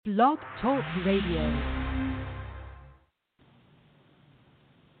Blog Talk Radio.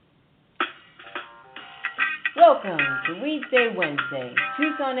 Welcome to Weedsday Wednesday,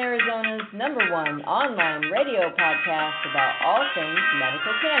 Tucson, Arizona's #1 online radio podcast about all things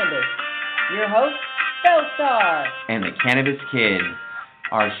medical cannabis. Your host, Bellstar, and the Cannabis Kid.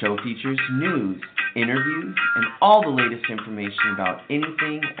 Our show features news, interviews, and all the latest information about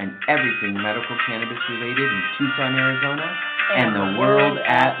anything and everything medical cannabis related in Tucson, Arizona, and the world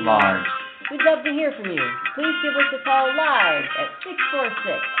at large. We'd love to hear from you. Please give us a call live at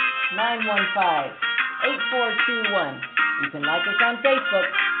 646-915-8421. You can like us on Facebook,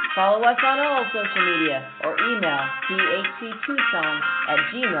 follow us on all social media, or email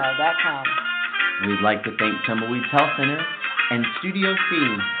thctucson@gmail.com. We'd like to thank Tumbleweeds Health Center and Studio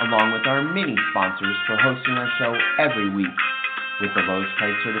C, along with our many sponsors, for hosting our show every week. With the lowest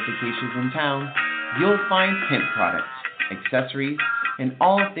price certifications in town, you'll find hemp products, accessories, and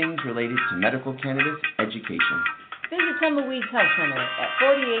all things related to medical cannabis education. Visit Tumbleweeds Health Center at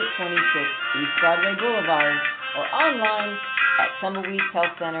 4826 East Broadway Boulevard or online at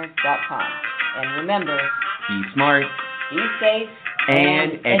tumbleweedshealthcenter.com. And remember, be smart, be safe,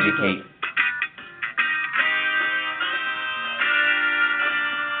 and educate.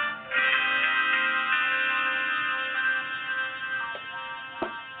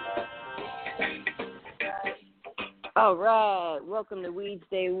 All right, welcome to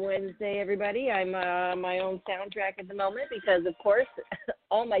Weedsday Wednesday, everybody. I'm my own soundtrack at the moment because, of course,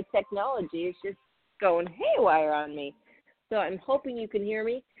 all my technology is just going haywire on me. So I'm hoping you can hear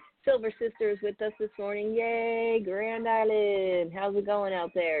me. Silver Sister is with us this morning. Yay, Grand Island. How's it going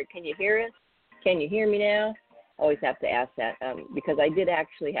out there? Can you hear us? Can you hear me now? Always have to ask that because I did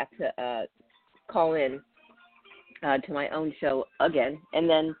actually have to call in to my own show again, and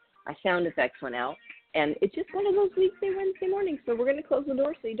then my sound effects went out. And it's just one of those Weedsday Wednesday mornings, so we're going to close the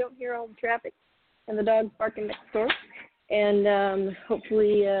door so you don't hear all the traffic and the dogs barking next door. And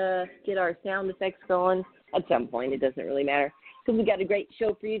hopefully get our sound effects going at some point. It doesn't really matter because we got a great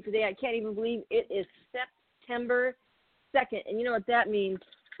show for you today. I can't even believe it is September 2nd. And you know what that means?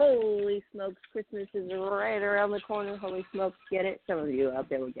 Holy smokes, Christmas is right around the corner. Holy smokes, get it? Some of you out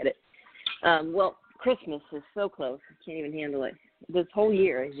there will get it. Well, Christmas is so close. I can't even handle it. This whole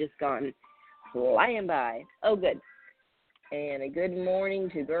year has just gone flying by. Oh, good. And a good morning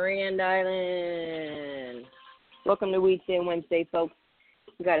to Grand Island. Welcome to Weedsday Wednesday, folks.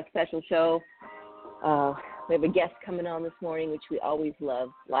 We got a special show. We have a guest coming on this morning, which we always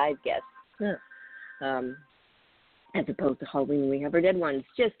love, live guests. As opposed to Halloween, we have our dead ones.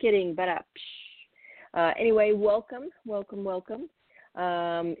 Just kidding, but anyway, welcome.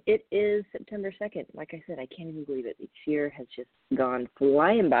 It is September 2nd. Like I said, I can't even believe it. Each year has just gone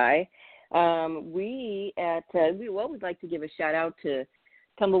flying by. We'd like to give a shout out to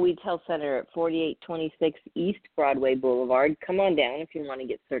Tumbleweeds Health Center at 4826 East Broadway Boulevard. Come on down if you want to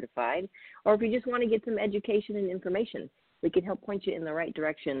get certified, or if you just want to get some education and information. We can help point you in the right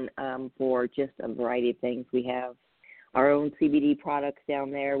direction for just a variety of things. We have our own CBD products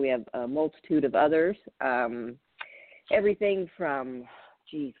down there. We have a multitude of others. Everything from,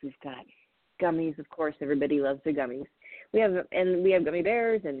 we've got gummies, of course. Everybody loves their gummies. We have gummy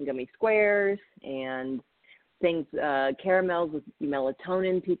bears and gummy squares and things, caramels with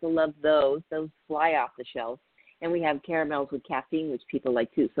melatonin. People love those. Those fly off the shelves. And we have caramels with caffeine, which people like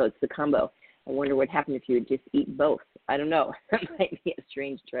too. So it's the combo. I wonder what happened if you would just eat both. I don't know. That might be a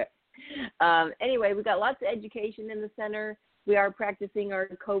strange trip. Anyway, we've got lots of education in the center. We are practicing our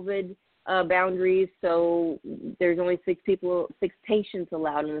COVID boundaries, so there's only six patients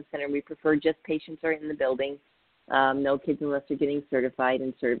allowed in the center. We prefer just patients are in the building. No kids unless they're getting certified,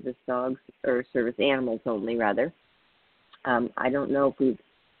 and service dogs or service animals only, rather. I don't know if we've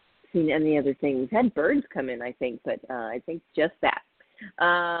seen any other things. We've had birds come in, I think, but I think just that.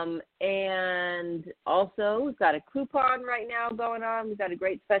 And also, we've got a coupon right now going on. We've got a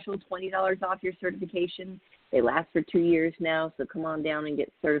great special, $20 off your certification. They last for 2 years now, so come on down and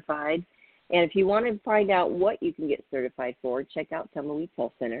get certified. And if you want to find out what you can get certified for, check out Tumbleweeds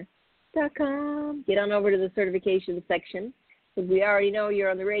Health Center.com. Get on over to the certification section. Because we already know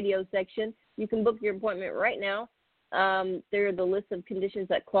you're on the radio section. You can book your appointment right now. There are the list of conditions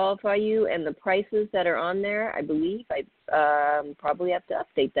that qualify you and the prices that are on there. I believe I probably have to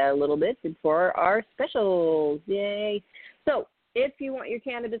update that a little bit for our specials. Yay. So if you want your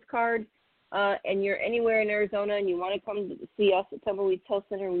cannabis card and you're anywhere in Arizona and you want to come see us at Tumbleweeds Health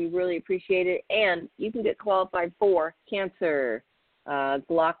Center, we really appreciate it. And you can get qualified for cancer,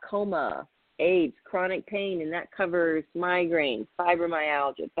 glaucoma, AIDS, chronic pain, and that covers migraine,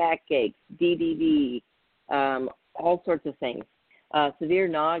 fibromyalgia, backache, DDD, all sorts of things. severe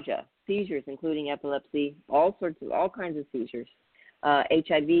nausea, seizures, including epilepsy, all kinds of seizures,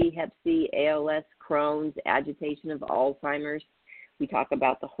 HIV, Hep C, ALS, Crohn's, agitation of Alzheimer's. We talk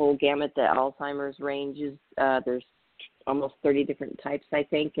about the whole gamut that Alzheimer's ranges. There's almost 30 different types, I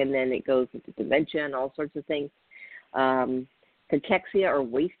think, and then it goes into dementia and all sorts of things. Cachexia or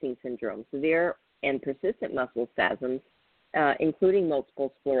wasting syndrome, severe and persistent muscle spasms, including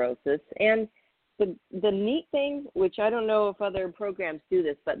multiple sclerosis. And the neat thing, which I don't know if other programs do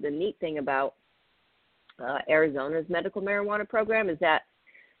this, but the neat thing about Arizona's medical marijuana program is that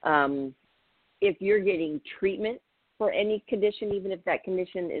if you're getting treatment for any condition, even if that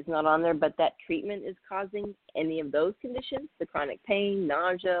condition is not on there, but that treatment is causing any of those conditions, the chronic pain,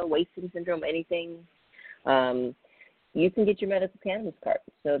 nausea, wasting syndrome, anything, you can get your medical cannabis card.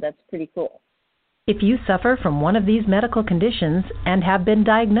 So that's pretty cool. If you suffer from one of these medical conditions and have been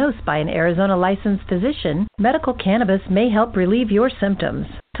diagnosed by an Arizona licensed physician, medical cannabis may help relieve your symptoms.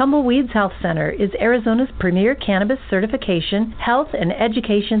 Tumbleweeds Health Center is Arizona's premier cannabis certification, health, and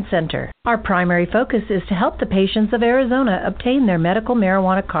education center. Our primary focus is to help the patients of Arizona obtain their medical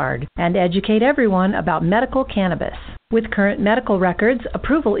marijuana card and educate everyone about medical cannabis. With current medical records,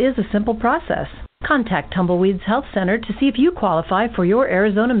 approval is a simple process. Contact Tumbleweeds Health Center to see if you qualify for your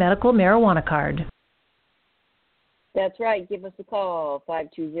Arizona medical marijuana card. That's right. Give us a call,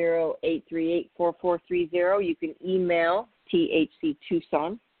 520-838-4430. You can email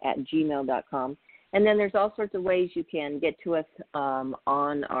thctucson@gmail.com. And then there's all sorts of ways you can get to us on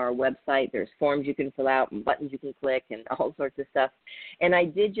our website. There's forms you can fill out and buttons you can click and all sorts of stuff. And I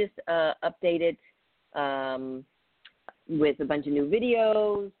did just update it with a bunch of new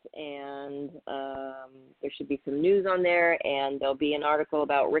videos, and there should be some news on there, and there'll be an article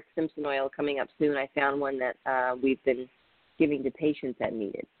about Rick Simpson oil coming up soon. I found one that we've been giving to patients that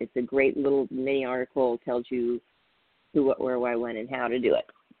need it. It's a great little mini article. It tells you who, what, where, why, when, and how to do it.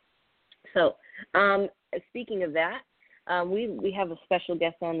 So speaking of that, we have a special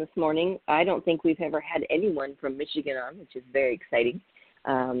guest on this morning. I don't think we've ever had anyone from Michigan on, which is very exciting.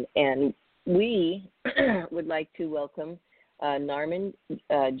 And we would like to welcome Narmin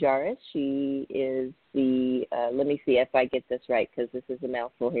Jarrous. She is the, let me see if I get this right, because this is a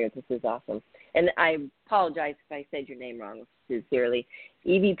mouthful here. This is awesome. And I apologize if I said your name wrong, sincerely.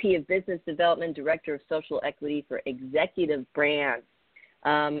 EVP of Business Development, Director of Social Equity for Executive Brands.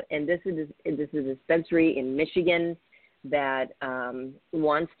 And this is a dispensary in Michigan that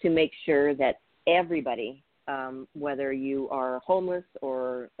wants to make sure that everybody, whether you are homeless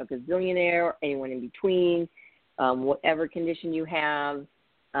or a gazillionaire or anyone in between, whatever condition you have,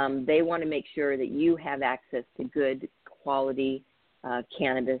 they want to make sure that you have access to good quality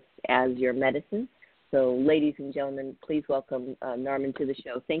cannabis as your medicine. So, ladies and gentlemen, please welcome Narmin to the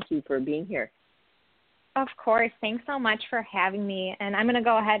show. Thank you for being here. Of course. Thanks so much for having me. And I'm going to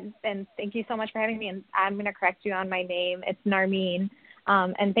go ahead and thank you so much for having me. And I'm going to correct you on my name. It's Narmin.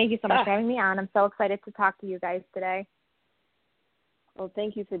 And thank you so much for having me on. I'm so excited to talk to you guys today. Well,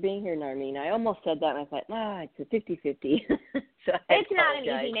 thank you for being here, Narmin. I almost said that, and I thought, it's a 50-50. So it's not an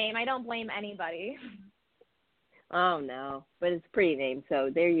easy name. I don't blame anybody. Oh, no, but it's a pretty name, so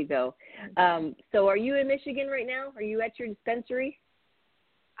there you go. So are you in Michigan right now? Are you at your dispensary?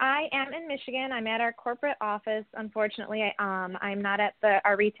 I am in Michigan. I'm at our corporate office. Unfortunately, I'm not at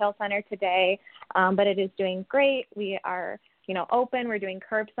our retail center today, but it is doing great. We are open. We're doing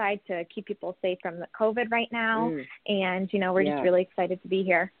curbside to keep people safe from the COVID right now. And, we're just really excited to be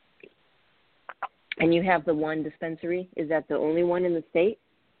here. And you have the one dispensary? Is that the only one in the state?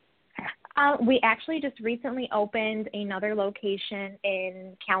 We actually just recently opened another location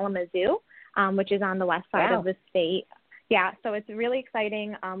in Kalamazoo, which is on the west side of the state. Yeah, so it's really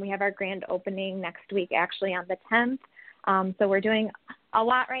exciting. We have our grand opening next week, actually on the 10th. So we're doing a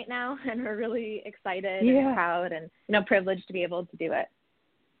lot right now, and we're really excited and proud and privileged to be able to do it.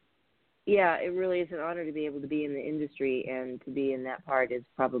 Yeah, it really is an honor to be able to be in the industry, and to be in that part is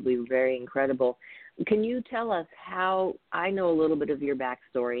probably very incredible. Can you tell us how? I know a little bit of your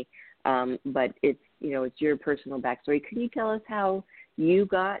backstory, but it's your personal backstory. Can you tell us how you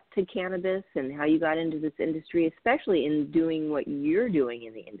got to cannabis and how you got into this industry, especially in doing what you're doing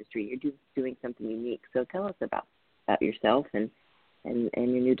in the industry? You're doing something unique. So tell us about yourself and your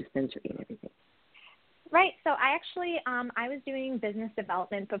new dispensary and everything. Right. So I actually, I was doing business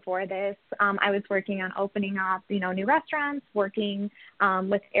development before this. I was working on opening up, new restaurants, working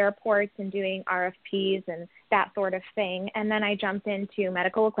with airports and doing RFPs and that sort of thing. And then I jumped into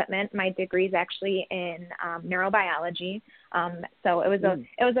medical equipment. My degree is actually in neurobiology. So it was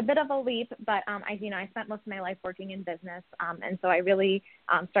a bit of a leap, but I spent most of my life working in business. And so I really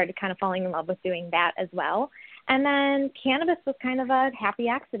started kind of falling in love with doing that as well. And then cannabis was kind of a happy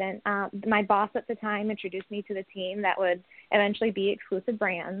accident. My boss at the time introduced me to the team that would eventually be Exclusive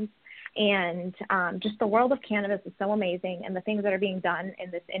Brands. And just the world of cannabis is so amazing, and the things that are being done in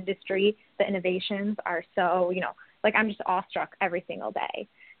this industry, the innovations are so, like I'm just awestruck every single day.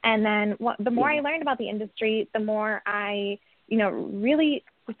 And then the more I learned about the industry, the more I, really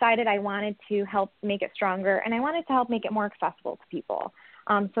decided I wanted to help make it stronger, and I wanted to help make it more accessible to people.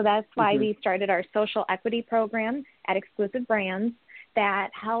 So that's why we started our social equity program at Exclusive Brands that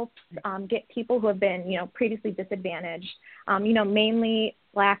helps get people who have been, previously disadvantaged, mainly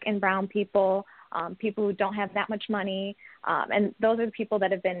Black and brown people, people who don't have that much money. And those are the people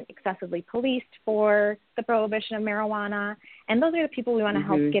that have been excessively policed for the prohibition of marijuana. And those are the people we want to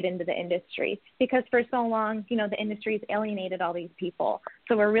help get into the industry, because for so long, the industry has alienated all these people.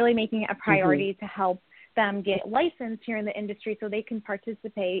 So we're really making it a priority to help them get licensed here in the industry so they can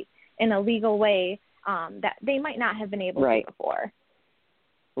participate in a legal way that they might not have been able to before.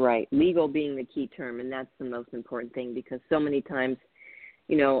 Right. Legal being the key term, and that's the most important thing, because so many times,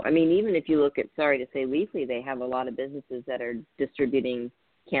 even if you look at, sorry to say, Leafly, they have a lot of businesses that are distributing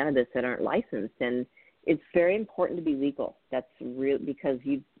cannabis that aren't licensed, and it's very important to be legal. That's real, because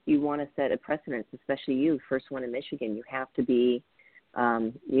you want to set a precedent, especially you, first one in Michigan. You have to be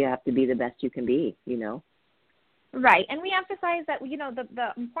the best you can be, Right. And we emphasize that,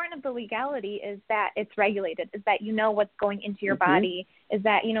 the important of the legality is that it's regulated, is that what's going into your body, is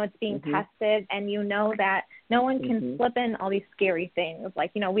that, it's being tested, and that no one can slip in all these scary things.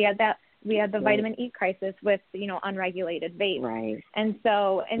 Like, we had the vitamin E crisis with, unregulated vape. Right. And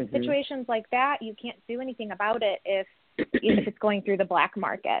so in situations like that, you can't do anything about it if it's going through the black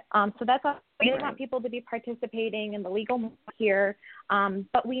market. So that's why we really want people to be participating in the legal market here.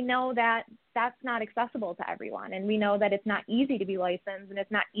 But we know that that's not accessible to everyone. And we know that it's not easy to be licensed, and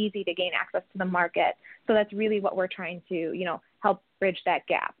it's not easy to gain access to the market. So that's really what we're trying to, help bridge that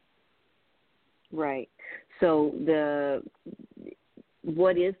gap. Right. So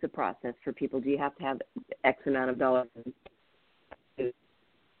what is the process for people? Do you have to have X amount of dollars?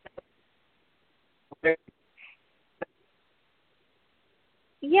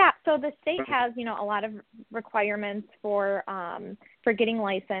 Yeah, so the state has, a lot of requirements for getting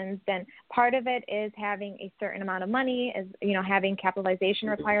licensed, and part of it is having a certain amount of money, is, having capitalization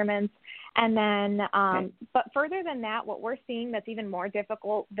requirements, and then, but further than that, what we're seeing that's even more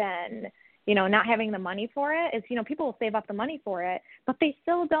difficult than, not having the money for it is, people will save up the money for it, but they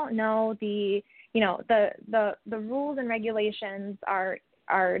still don't know the rules and regulations are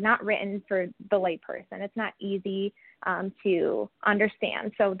not written for the layperson. It's not easy to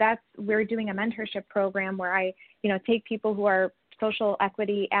understand. So we're doing a mentorship program where I, take people who are social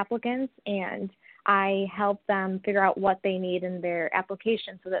equity applicants, and I help them figure out what they need in their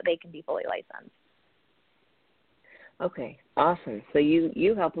application so that they can be fully licensed. Okay, awesome. So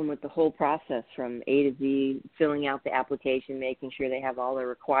you help them with the whole process from A to Z, filling out the application, making sure they have all their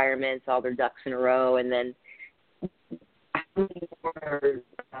requirements, all their ducks in a row, and then how many more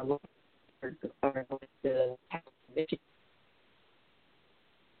are going to Michigan?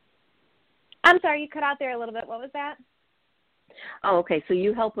 I'm sorry, you cut out there a little bit. What was that? Oh, okay. So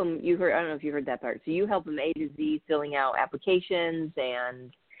you help them. I don't know if you heard that part. So you help them A to Z, filling out applications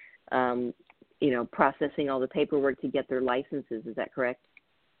and, processing all the paperwork to get their licenses. Is that correct?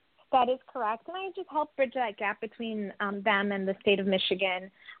 That is correct. And I just help bridge that gap between them and the state of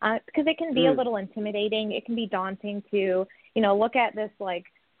Michigan, because it can be a little intimidating. It can be daunting to, look at this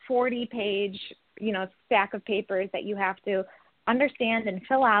 40-page, stack of papers that you have to understand and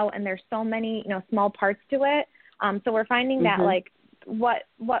fill out, and there's so many, small parts to it. So we're finding that what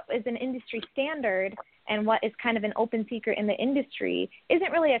is an industry standard and what is kind of an open secret in the industry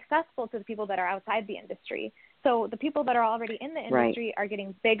isn't really accessible to the people that are outside the industry. So the people that are already in the industry are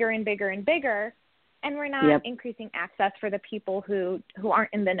getting bigger and bigger and bigger, and we're not increasing access for the people who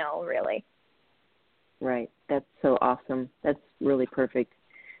aren't in the know, really. Right. That's so awesome. That's really perfect.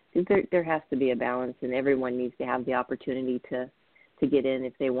 There has to be a balance, and everyone needs to have the opportunity to get in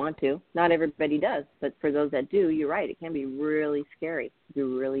if they want to. Not everybody does, but for those that do, you're right. It can be really scary. It can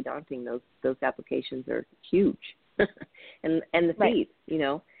be really daunting. Those applications are huge, and the fees.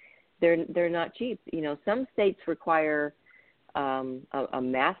 They're not cheap. Some states require a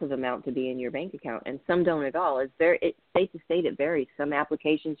massive amount to be in your bank account, and some don't at all. State to state, it varies. Some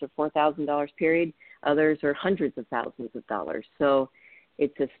applications are $4,000 period. Others are hundreds of thousands of dollars. So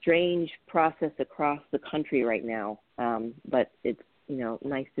it's a strange process across the country right now, but it's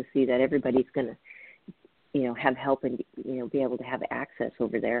nice to see that everybody's going to have help and be able to have access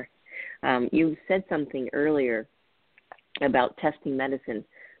over there. You said something earlier about testing medicine.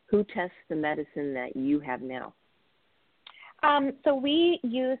 who tests the medicine that you have now? So we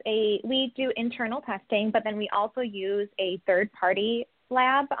do internal testing, but then we also use a third-party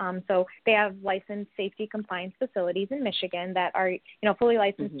lab. So they have licensed safety compliance facilities in Michigan that are, fully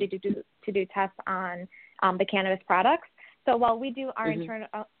licensed to do tests on the cannabis products. So while we do our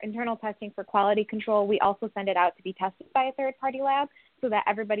internal testing for quality control, we also send it out to be tested by a third-party lab so that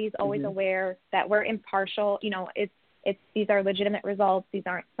everybody's always aware that we're impartial. These are legitimate results. These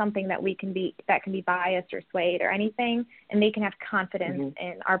aren't something that can be biased or swayed or anything, and they can have confidence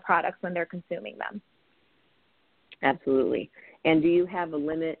in our products when they're consuming them. Absolutely. And do you have a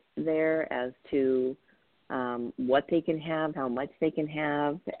limit there as to what they can have, how much they can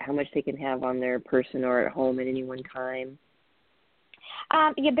have, how much they can have on their person or at home at any one time?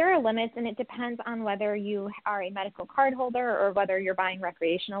 There are limits, and it depends on whether you are a medical card holder or whether you're buying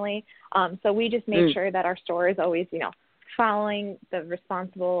recreationally. So we just make sure that our store is always, following the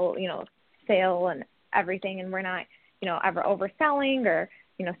responsible, sale and everything, and we're not, ever overselling or,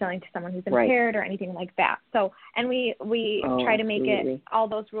 selling to someone who's impaired or anything like that. So, and we try to make it all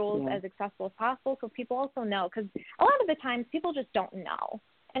those rules as accessible as possible so people also know, because a lot of the times people just don't know.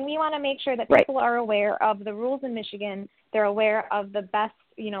 And we want to make sure that people are aware of the rules in Michigan. They're aware of the best,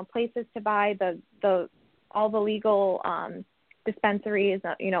 places to buy all the legal dispensaries,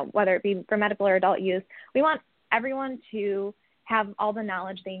 whether it be for medical or adult use. We want everyone to have all the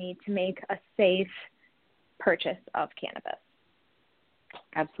knowledge they need to make a safe purchase of cannabis.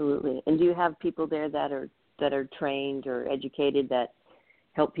 Absolutely. And do you have people there that are trained or educated that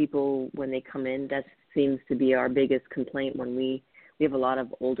help people when they come in? That seems to be our biggest complaint when we have a lot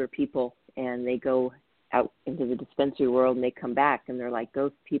of older people and they go out into the dispensary world and they come back and they're like,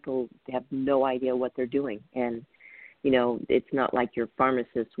 those people have no idea what they're doing. And, it's not like your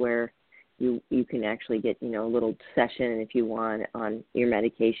pharmacist where you can actually get, a little session if you want on your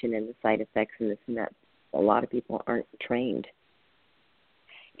medication and the side effects and this and that. A lot of people aren't trained.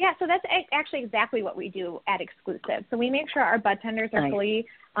 Yeah, so that's actually exactly what we do at Exclusive. So we make sure our bud tenders are fully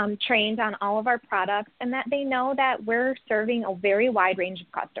trained on all of our products and that they know that we're serving a very wide range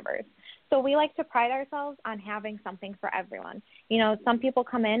of customers. So we like to pride ourselves on having something for everyone. Some people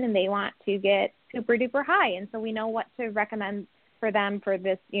come in and they want to get super duper high, and so we know what to recommend for them for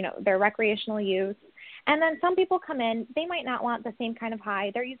this, their recreational use. And then some people come in, they might not want the same kind of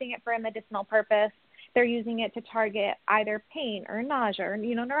high. They're using it for a medicinal purpose. They're using it to target either pain or nausea or,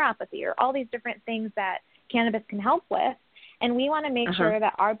 neuropathy or all these different things that cannabis can help with. And we want to make sure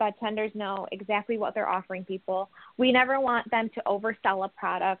that our bud tenders know exactly what they're offering people. We never want them to oversell a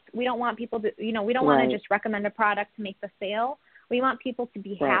product. We don't want people to, we don't want to just recommend a product to make the sale. We want people to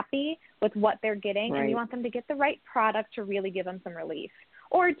be happy with what they're getting, and we want them to get the right product to really give them some relief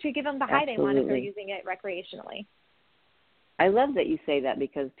or to give them the high they want if they're using it recreationally. I love that you say that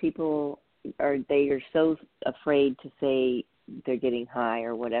because people are so afraid to say they're getting high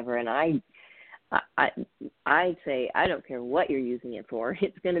or whatever, and I say I don't care what you're using it for.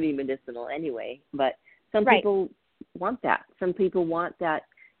 It's going to be medicinal anyway. But some people want that. Some people want that,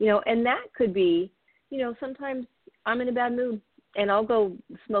 and that could be, sometimes I'm in a bad mood and I'll go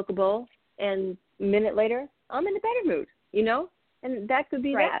smoke a bowl and a minute later I'm in a better mood, and that could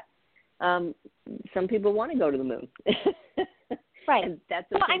be that. Some people want to go to the moon. Right. And that's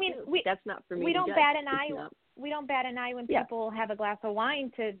okay that's not for me. We don't bat an eye. We don't bat an eye when people have a glass of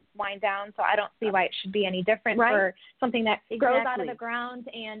wine to wind down. So I don't see why it should be any different for something that grows out of the ground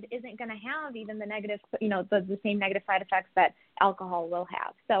and isn't going to have even the negative, the same negative side effects that alcohol will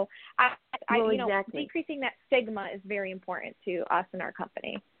have. So decreasing that stigma is very important to us and our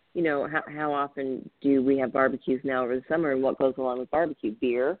company. How often do we have barbecues now over the summer, and what goes along with barbecue?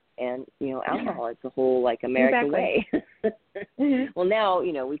 Beer and, alcohol. It's a whole, American way. Well, now,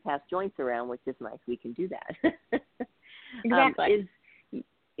 we pass joints around, which is nice. We can do that. Exactly.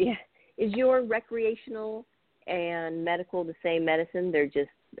 Is your recreational and medical the same medicine? They're just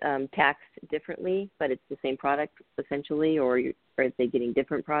taxed differently, but it's the same product, essentially, or are they getting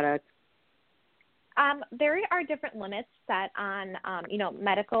different products? There are different limits set on,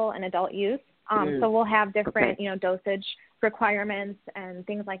 medical and adult use. So we'll have different, dosage requirements and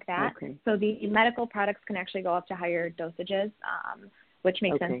things like that. Okay. So the medical products can actually go up to higher dosages, which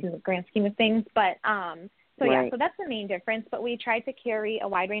makes sense in the grand scheme of things. But so that's the main difference. But we try to carry a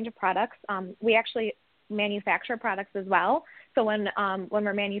wide range of products. We actually manufacture products as well. So when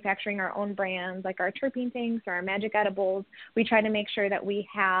we're manufacturing our own brands, like our terpene things or our magic edibles, we try to make sure that we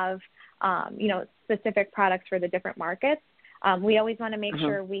have specific products for the different markets. We always want to make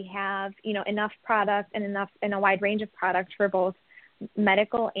sure we have, enough product and a wide range of products for both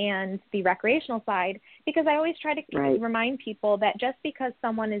medical and the recreational side, because I always try to remind people that just because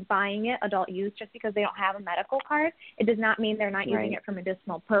someone is buying it adult use, just because they don't have a medical card, it does not mean they're not using it for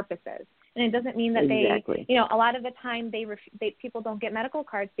medicinal purposes. And it doesn't mean that they, a lot of the time people don't get medical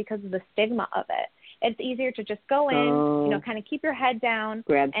cards because of the stigma of it. It's easier to just go in, kind of keep your head down,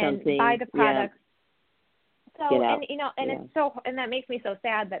 grab and something, buy the products. So, and that makes me so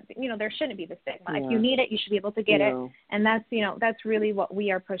sad that, there shouldn't be the stigma. If you need it, you should be able to get it. And that's really what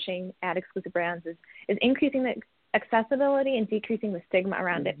we are pushing at Exclusive Brands is increasing the accessibility and decreasing the stigma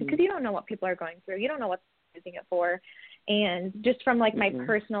around it, because you don't know what people are going through. You don't know what they're using it for. And just from my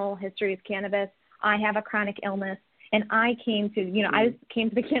personal history of cannabis, I have a chronic illness, and I came to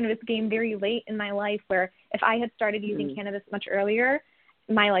the cannabis game very late in my life, where if I had started using cannabis much earlier,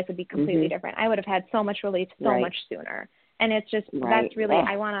 my life would be completely different. I would have had so much relief so much sooner. And it's just, that's really,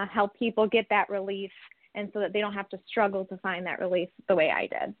 I want to help people get that relief, and so that they don't have to struggle to find that relief the way I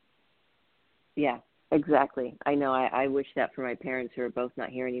did. Yeah, exactly. I know. I wish that for my parents, who are both not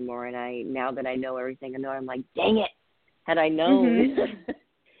here anymore. And now that I know everything, I'm like, dang it. Had I known,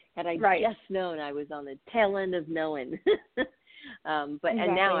 had I just known, I was on the tail end of knowing. And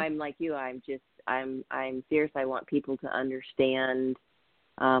now I'm like you. I'm serious. I want people to understand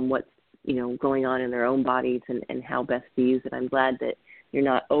what's going on in their own bodies and how best to use it. I'm glad that you're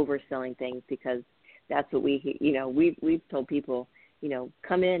not overselling things, because that's what we've told people.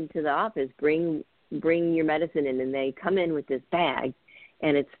 Come into the office, bring your medicine in, and they come in with this bag,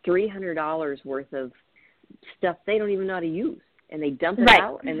 and it's $300 worth of stuff they don't even know how to use, and they dump it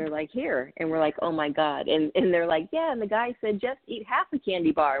out, and they're like, here, and we're like, oh my God, and they're like, yeah, and the guy said just eat half a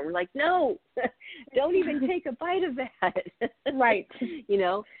candy bar, and we're like, no, don't even take a bite of that.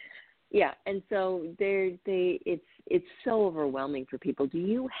 Yeah, and so it's so overwhelming for people. Do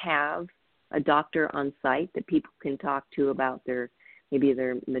you have a doctor on site that people can talk to about their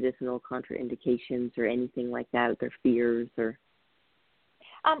medicinal contraindications or anything like that, their fears? Or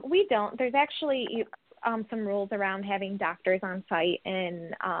we don't. There's actually some rules around having doctors on site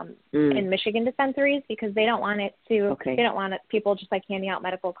in Michigan dispensaries, because they don't want people just handing out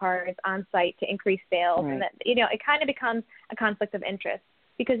medical cards on site to increase sales, and that it kind of becomes a conflict of interest,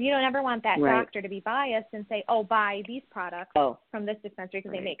 because you don't ever want that doctor to be biased and say, oh, buy these products from this dispensary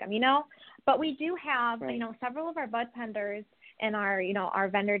because they make them, But we do have, several of our bud tenders and our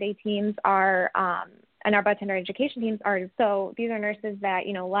vendor day teams and our bud tender education teams so these are nurses that,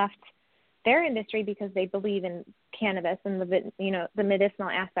 left their industry because they believe in cannabis and the medicinal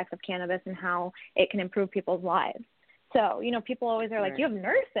aspects of cannabis and how it can improve people's lives. So, people always are like, you have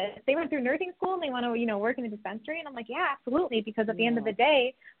nurses. They went through nursing school and they want to, work in a dispensary. And I'm like, yeah, absolutely. Because at the end of the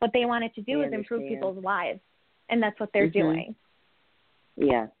day, what they wanted to do is improve people's lives. And that's what they're doing.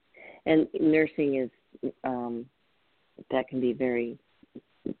 Yeah. And nursing is, that can be very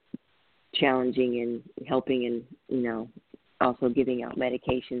challenging in helping and, also giving out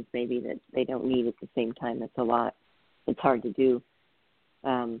medications maybe that they don't need at the same time. That's a lot. It's hard to do.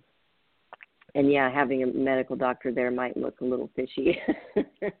 And having a medical doctor there might look a little fishy.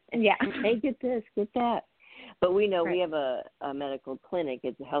 Hey, get this, get that. But we know we have a medical clinic.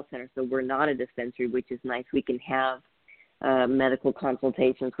 It's a health center, so we're not a dispensary, which is nice. We can have medical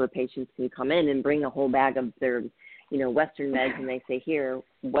consultations where patients can come in and bring a whole bag of their, Western meds, and they say, here,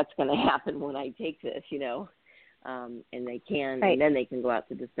 what's going to happen when I take this, and they can, and then they can go out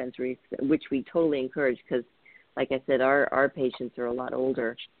to dispensaries, which we totally encourage, because, like I said, our patients are a lot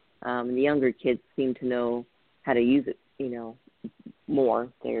older. The younger kids seem to know how to use it, more.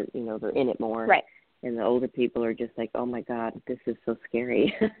 They're in it more. Right. And the older people are just like, oh my God, this is so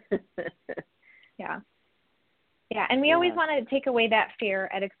scary. Yeah. And we always want to take away that fear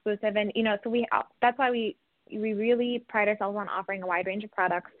at Exclusive. And, so that's why we really pride ourselves on offering a wide range of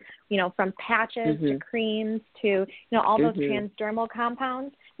products, from patches to creams to, all those transdermal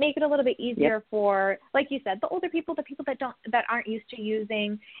compounds. Make it a little bit easier for, like you said, the older people, the people that aren't used to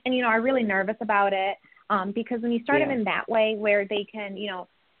using and, are really nervous about it. Because when you start them in that way, where they can,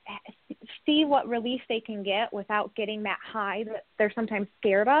 see what relief they can get without getting that high that they're sometimes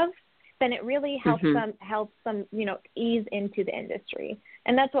scared of, then it really helps them, ease into the industry.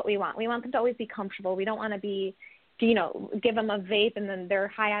 And that's what we want. We want them to always be comfortable. We don't want to be, give them a vape and then they're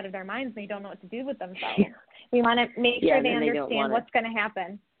high out of their minds and they don't know what to do with themselves. We want to make sure they understand what's going to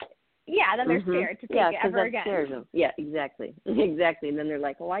happen. Yeah, then they're scared to take it ever again. Scares them. Yeah, exactly. Exactly. And then they're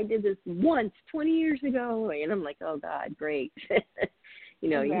like, well, I did this once 20 years ago. And I'm like, oh, God, great.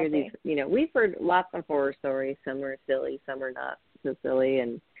 You hear these, we've heard lots of horror stories. Some are silly, some are not so silly.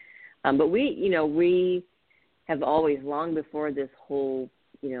 And but we have always, long before this whole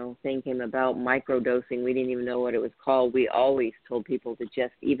thing came about, microdosing, we didn't even know what it was called. We always told people to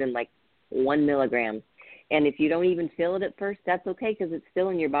just even like 1 milligram. And if you don't even feel it at first, that's okay, because it's still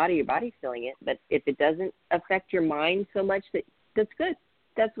in your body. Your body's feeling it. But if it doesn't affect your mind so much, that's good.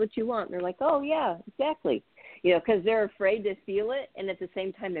 That's what you want. And they're like, oh, yeah, exactly. Because they're afraid to feel it, and at the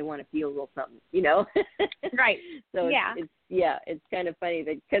same time they want to feel a little something, Right. So yeah. It's kind of funny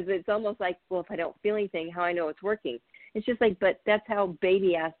because it's almost like, well, if I don't feel anything, how I know it's working? It's just like, but that's how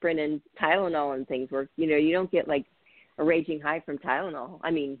baby aspirin and Tylenol and things work. You don't get like a raging high from Tylenol. I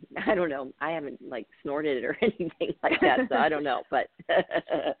mean, I don't know. I haven't like snorted it or anything like that, so I don't know. But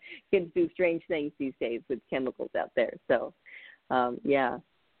kids do strange things these days with chemicals out there. So,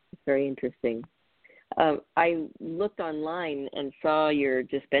 it's very interesting. I looked online and saw your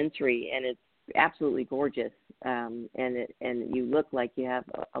dispensary, and it's absolutely gorgeous. And you look like you have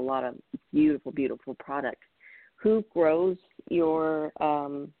a lot of beautiful, beautiful products. Who grows your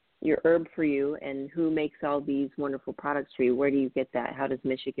herb for you, and who makes all these wonderful products for you? Where do you get that? How does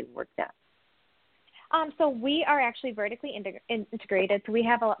Michigan work that? So we are actually vertically integrated. So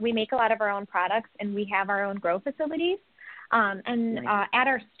we make a lot of our own products, and we have our own grow facilities. Nice. At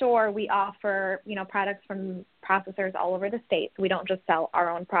our store, we offer, products from processors all over the state. We don't just sell our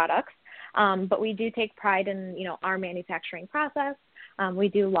own products, but we do take pride in, our manufacturing process. We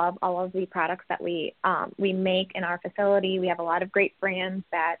do love all of the products that we make in our facility. We have a lot of great brands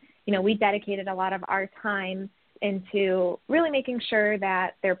that, we dedicated a lot of our time into really making sure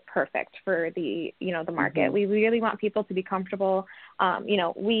that they're perfect for the, the market. Mm-hmm. We really want people to be comfortable.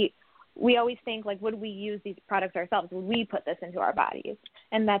 We always think, like, would we use these products ourselves? Would we put this into our bodies?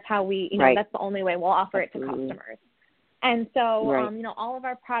 And that's how we, right. That's the only way we'll offer it to customers. And so, right. All of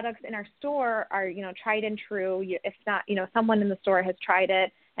our products in our store are, tried and true. If not, someone in the store has tried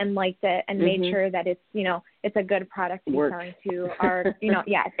it and liked it and made sure that it's, it's a good product to be selling to our,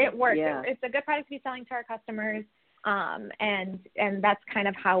 it works. Yeah. It's a good product to be selling to our customers. And that's kind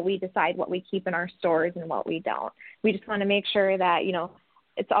of how we decide what we keep in our stores and what we don't. We just want to make sure that,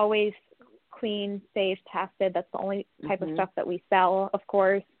 it's always clean, safe, tested. That's the only type of stuff that we sell, of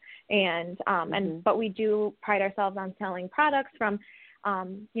course. But we do pride ourselves on selling products from,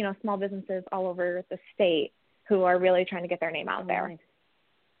 small businesses all over the state who are really trying to get their name out there. Nice.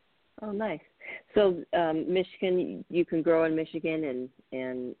 Oh, nice. So Michigan, you can grow in Michigan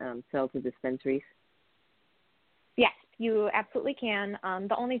and sell to dispensaries? Yes, you absolutely can.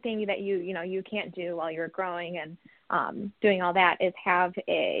 The only thing that you can't do while you're growing and doing all that is have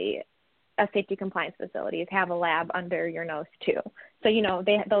a safety compliance facility, is have a lab under your nose too. So,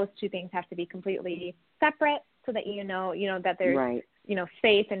 those two things have to be completely separate so that that there's, right.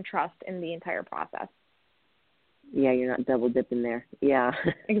 Faith and trust in the entire process. Yeah, you're not double dipping there. Yeah.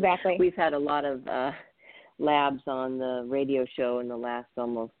 Exactly. We've had a lot of labs on the radio show in the last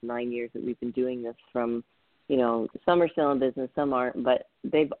almost 9 years that we've been doing this from, some are still in business, some aren't, but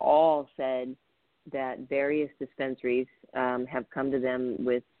they've all said that various dispensaries have come to them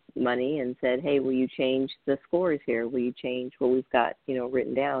with money and said, hey, will you change the scores here? Will you change what we've got,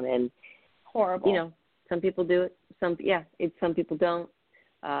 written down? And horrible. Some people do it. Some people don't.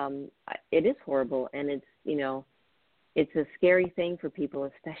 It is horrible, and it's a scary thing for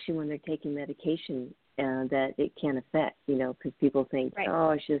people, especially when they're taking medication that it can affect, because people think, right.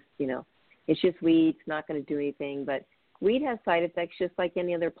 Oh, it's just weed. It's not going to do anything. But weed has side effects just like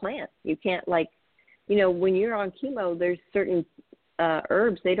any other plant. You can't when you're on chemo, there's certain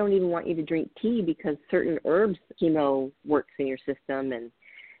herbs. They don't even want you to drink tea because certain herbs, chemo works in your system. And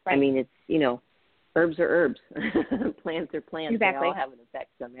right. I mean, it's, herbs are herbs. Plants are plants. Exactly. They all have an effect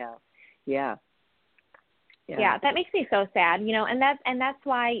somehow. Yeah. Yeah, that makes me so sad, and that's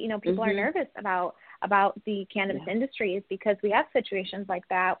why, people are nervous about the cannabis industry, is because we have situations like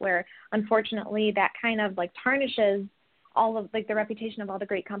that where, unfortunately, that kind of tarnishes all of the reputation of all the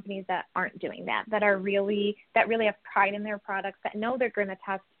great companies that aren't doing that really have pride in their products, that know they're going to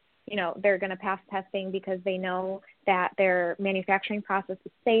test, they're going to pass testing because they know that their manufacturing process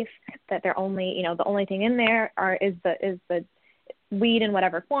is safe, that they're only, the only thing in there is the weed in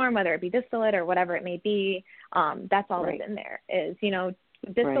whatever form, whether it be distillate or whatever it may be. That's all right. that's in there is,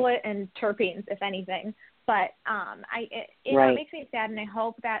 distillate right. and terpenes, if anything. But it makes me sad, and I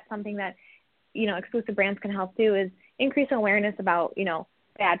hope that something that, exclusive brands can help do is increase awareness about,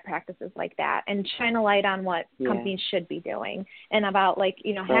 bad practices like that, and shine a light on what companies should be doing, and about right.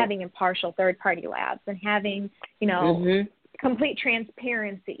 having impartial third-party labs, and having, complete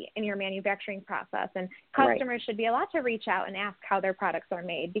transparency in your manufacturing process. And customers right. should be allowed to reach out and ask how their products are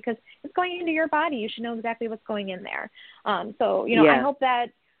made, because it's going into your body. You should know exactly what's going in there. I hope that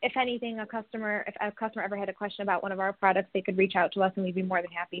if anything, if a customer ever had a question about one of our products, they could reach out to us, and we'd be more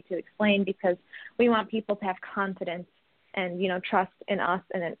than happy to explain, because we want people to have confidence and, trust in us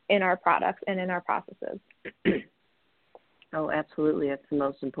and in our products and in our processes. Oh, absolutely. That's the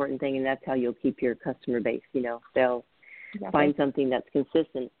most important thing, and that's how you'll keep your customer base. They'll Exactly. find something that's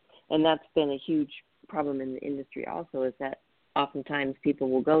consistent. And that's been a huge problem in the industry also, is that oftentimes people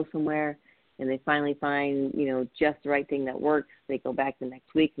will go somewhere and they finally find, just the right thing that works. They go back the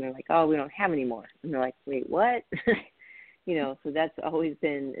next week and they're like, oh, we don't have any more. And they're like, wait, what? So that's always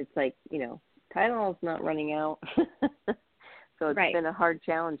been, it's like, Tylenol's not running out. So it's right. been a hard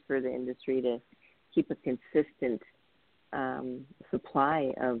challenge for the industry to keep a consistent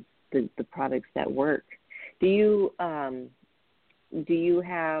supply of the products that work. Do you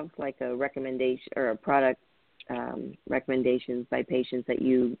have like a recommendation or a product recommendations by patients that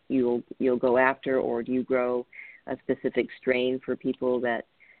you'll go after, or do you grow a specific strain for people that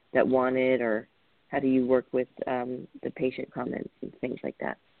want it, or how do you work with the patient comments and things like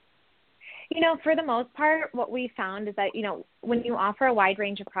that? For the most part, what we found is that, when you offer a wide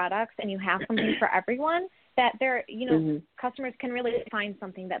range of products and you have something for everyone, that there, customers can really find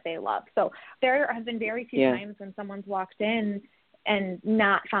something that they love. So there have been very few times when someone's walked in and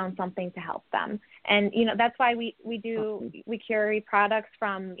not found something to help them. And, that's why we carry products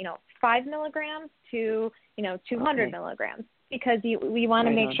from, 5 milligrams to, 200 milligrams, because we want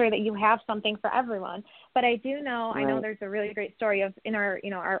to make sure that you have something for everyone. But I do know, I know there's a really great story of in our,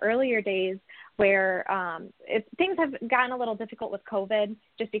 our earlier days where things have gotten a little difficult with COVID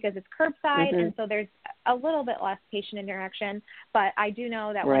just because it's curbside, and so there's a little bit less patient interaction. But I do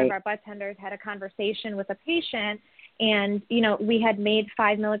know that one of our budtenders had a conversation with a patient, and, we had made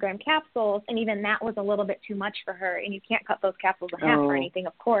 5 milligram capsules, and even that was a little bit too much for her, and you can't cut those capsules in half or anything,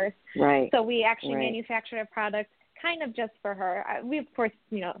 of course. Right. So we actually manufactured a product kind of just for her. We, of course,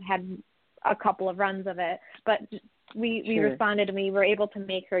 had a couple of runs of it, but we responded, and we were able to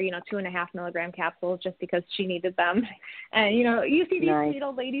make her, 2.5 milligram capsules just because she needed them. And, you see these sweet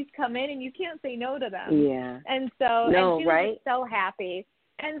old ladies come in, and you can't say no to them. Yeah. And so and she was just so happy.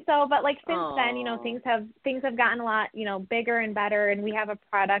 And so, but like since then, things have gotten a lot, bigger and better. And we have a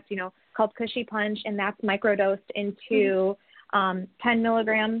product, called Cushy Punch, and that's microdosed into 10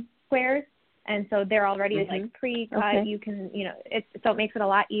 milligram squares. And so they're already like pre-cut. Okay. You can, so it makes it a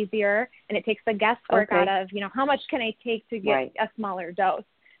lot easier, and it takes the guesswork out of, how much can I take to get a smaller dose.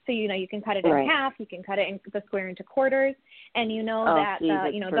 So, you can cut it in half, you can cut it in the square into quarters, and that,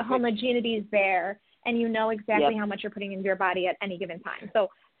 the homogeneity is there, and exactly how much you're putting into your body at any given time. So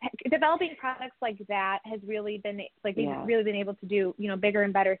developing products like that has really been, we've really been able to do, bigger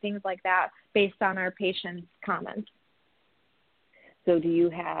and better things like that based on our patients' comments. So do you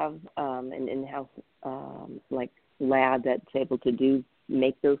have an in-house lab that's able to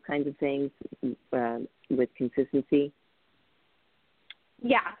make those kinds of things with consistency?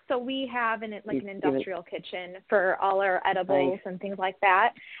 Yeah, so we have an industrial kitchen for all our edibles and things like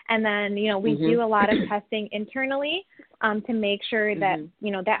that. And then, we do a lot of testing internally to make sure that,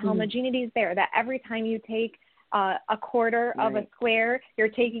 that homogeneity is there, that every time you take a quarter of a square, you're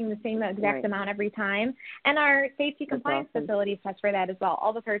taking the same exact amount every time. And our safety compliance facilities test for that as well.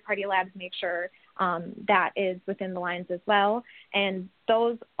 All the third-party labs make sure that is within the lines as well. And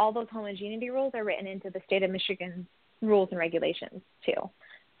all those homogeneity rules are written into the state of Michigan's rules and regulations too.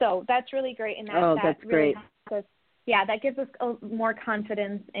 So that's really great. And that's really great. That gives us more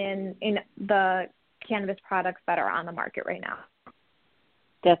confidence in the cannabis products that are on the market right now.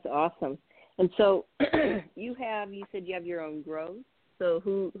 That's awesome. And so you said you have your own grows. So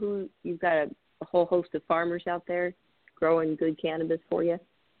who you've got a whole host of farmers out there growing good cannabis for you?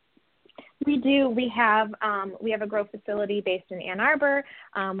 We do. We have a grow facility based in Ann Arbor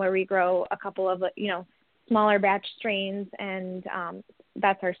where we grow a couple of smaller batch strains, and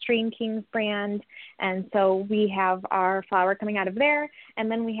that's our Strain Kings brand. And so we have our flower coming out of there, and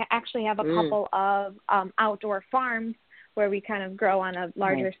then we actually have a couple of outdoor farms where we kind of grow on a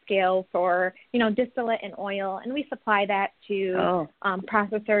larger scale for, distillate and oil, and we supply that to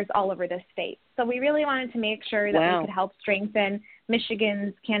processors all over the state. So we really wanted to make sure that we could help strengthen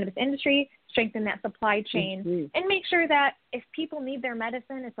Michigan's cannabis industry, strengthen that supply chain, and make sure that if people need their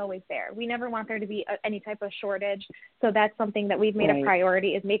medicine, it's always there. We never want there to be any type of shortage. So that's something that we've made a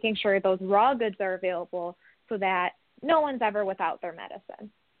priority, is making sure those raw goods are available so that no one's ever without their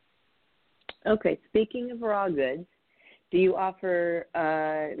medicine. Okay, speaking of raw goods, do you offer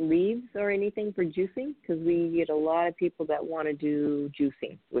leaves or anything for juicing? Because we get a lot of people that want to do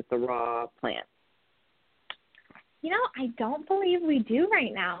juicing with the raw plant. I don't believe we do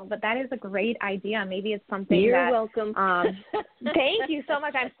right now, but that is a great idea. Maybe it's something You're welcome. Thank you so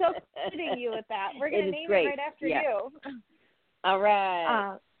much. I'm so kidding you with that. We're going to name it right after you. All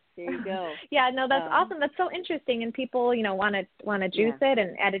right. There you go. Yeah, no, that's awesome. That's so interesting. And people, want to juice it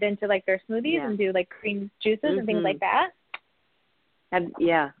and add it into like their smoothies and do like cream juices and things like that.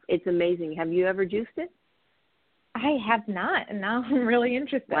 It's amazing. Have you ever juiced it? I have not, and now I'm really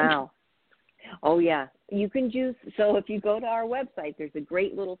interested. Wow. Oh, yeah. You can juice. So if you go to our website, there's a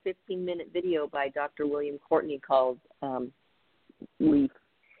great little 15-minute video by Dr. William Courtney called Leaf,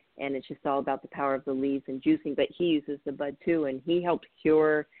 and it's just all about the power of the leaves and juicing. But he uses the bud, too, and he helped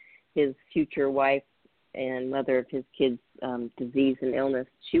cure his future wife and mother of his kids' disease and illness.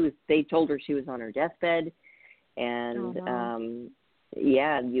 They told her she was on her deathbed, and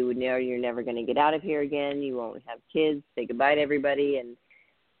you would know you're never going to get out of here again. You won't have kids. Say goodbye to everybody. And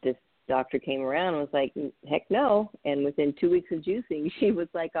this doctor came around and was like, heck no. And within 2 weeks of juicing, she was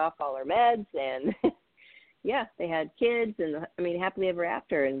like off all her meds. And they had kids and happily ever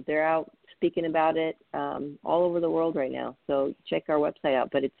after. And they're out speaking about it all over the world right now. So check our website out.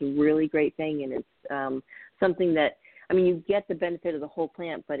 But it's a really great thing. And it's something that, you get the benefit of the whole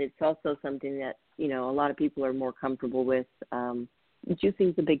plant, but it's also something that, a lot of people are more comfortable with. Juicing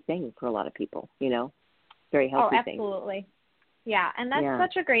is a big thing for a lot of people, very healthy thing. Oh, absolutely. Yeah, and that's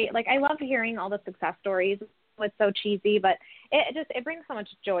such a great, I love hearing all the success stories. It's so cheesy, but it brings so much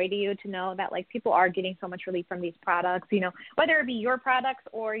joy to you to know that, people are getting so much relief from these products, whether it be your products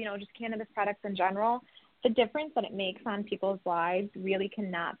or, just cannabis products in general. The difference that it makes on people's lives really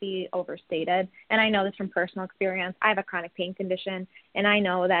cannot be overstated. And I know this from personal experience. I have a chronic pain condition, and I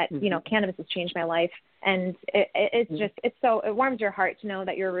know that, cannabis has changed my life. And it warms your heart to know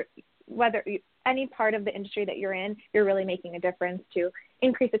that whether any part of the industry that you're in, you're really making a difference to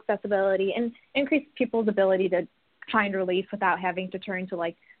increase accessibility and increase people's ability to find relief without having to turn to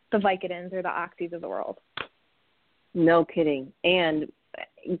the Vicodins or the Oxys of the world. No kidding. And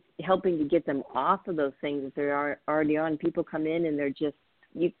helping to get them off of those things that they're already on. People come in and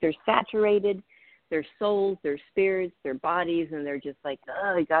they're saturated, their souls, their spirits, their bodies, and they're just like,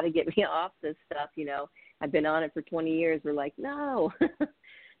 oh, you got to get me off this stuff. I've been on it for 20 years. We're like, no.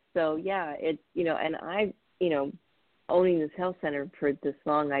 So it's, and I, owning this health center for this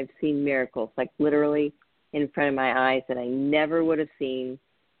long, I've seen miracles, literally in front of my eyes that I never would have seen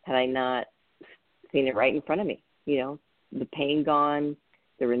had I not seen it right in front of me. The pain gone,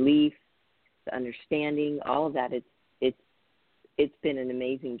 the relief, the understanding, all of that. It's been an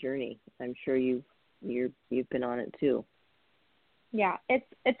amazing journey. I'm sure you've been on it too. Yeah,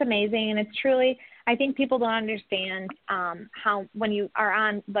 it's amazing, and it's truly. I think people don't understand how when you are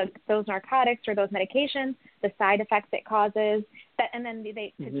on those narcotics or those medications, the side effects it causes. And then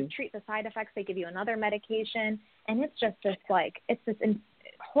to treat the side effects, they give you another medication, and it's just it's this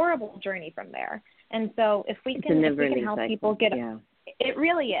horrible journey from there. And so if we can help people get it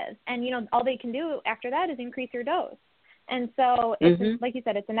really is. And, all they can do after that is increase your dose. And so, like you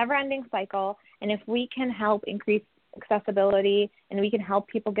said, it's a never-ending cycle. And if we can help increase accessibility and we can help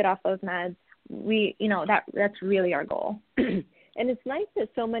people get off those meds, that's really our goal. And it's nice that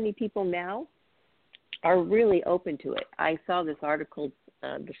so many people now are really open to it. I saw this article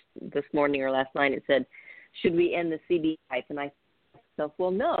this morning or last night. It said, should we end the CBD hype? And I thought,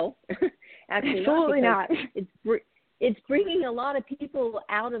 well, no, actually absolutely not. It's bringing a lot of people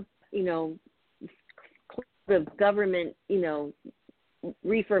out of, the government,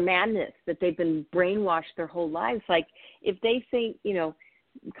 reefer madness that they've been brainwashed their whole lives. If they think,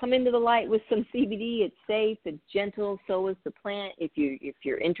 come into the light with some CBD, it's safe, it's gentle, so is the plant if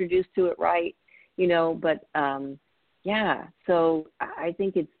you're introduced to it right, but so I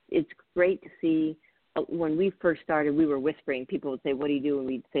think it's great to see. When we first started, we were whispering. People would say, what do you do? And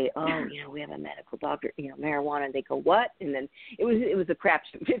we'd say, oh, we have a medical doctor, marijuana. And they go, what? And then it was a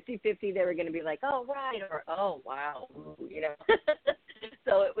crapshoot, 50-50. They were going to be like, oh, right, or, oh, wow,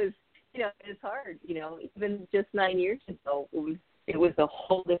 So it was, it's hard, even just 9 years ago, it was a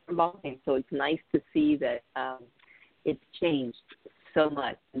whole different ballgame. So it's nice to see that it's changed so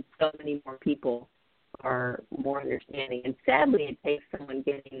much and so many more people are more understanding. And sadly, it takes someone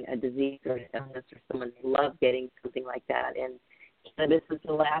getting a disease or an illness or someone they love getting something like that. And this is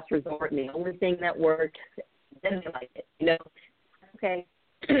the last resort and the only thing that works. Then they like it. Okay,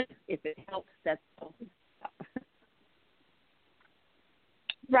 if it helps, that's all.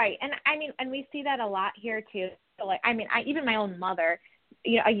 Right. And and we see that a lot here too. So even my own mother,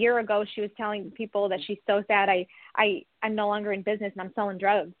 a year ago, she was telling people that she's so sad I'm no longer in business and I'm selling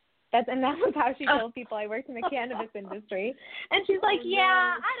drugs. That was how she told people I worked in the cannabis industry. And she's like,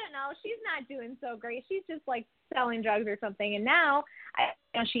 I don't know. she's not doing so great. She's just like selling drugs or something. And now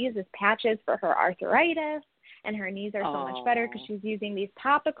she uses patches for her arthritis, and her knees are so much better because she's using these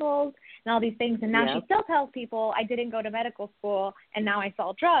topicals and all these things. And now she still tells people, I didn't go to medical school and now I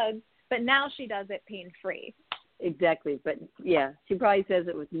sell drugs, but now she does it pain-free. Exactly. But, yeah, she probably says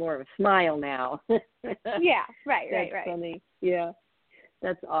it with more of a smile now. Yeah, right. That's funny. Yeah,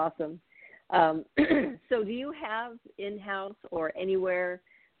 that's awesome. So do you have in-house or anywhere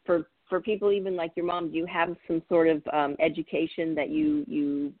for people even like your mom, do you have some sort of education that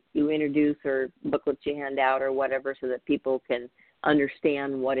you introduce or booklets you hand out or whatever so that people can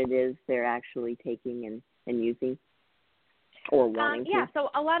understand what it is they're actually taking and using or wanting to? Yeah, so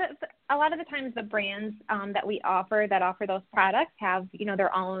a lot of the times the brands that we offer those products have,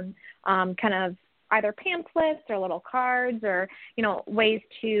 their own kind of either pamphlets or little cards or, ways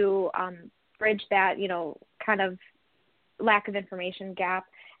to bridge that, kind of lack of information gap.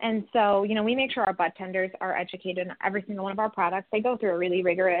 And so, we make sure our bud tenders are educated on every single one of our products. They go through a really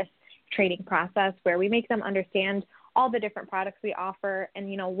rigorous training process where we make them understand all the different products we offer and,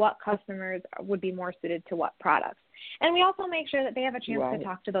 what customers would be more suited to what products. And we also make sure that they have a chance to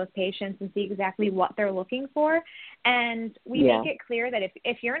talk to those patients and see exactly what they're looking for. And we make it clear that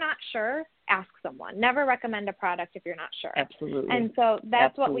if you're not sure, ask someone. Never recommend a product if you're not sure. Absolutely. And so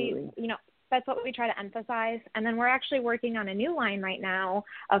that's what we, that's what we try to emphasize. And then we're actually working on a new line right now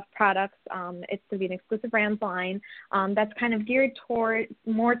of products. It's going to be an exclusive brands line that's kind of geared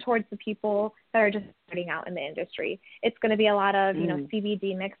more towards the people that are just starting out in the industry. It's going to be a lot of,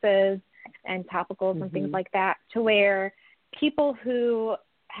 CBD mixes and topicals and things like that, to where people who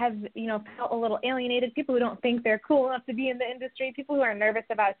have, felt a little alienated, people who don't think they're cool enough to be in the industry, people who are nervous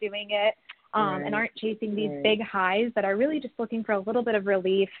about doing it and aren't chasing these big highs, that are really just looking for a little bit of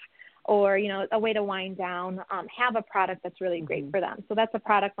relief or, a way to wind down, have a product that's really great for them. So that's a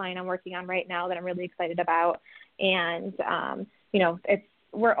product line I'm working on right now that I'm really excited about. And,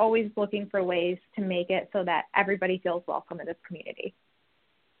 we're always looking for ways to make it so that everybody feels welcome in this community.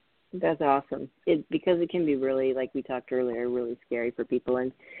 That's awesome. Because it can be really, like we talked earlier, really scary for people.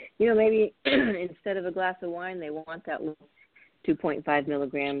 And, maybe instead of a glass of wine, they want that little 2.5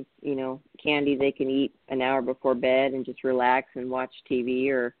 milligram, candy they can eat an hour before bed and just relax and watch TV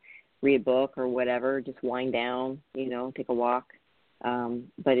or read a book or whatever, just wind down, take a walk.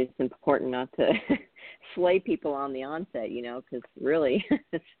 But it's important not to slay people on the onset, because really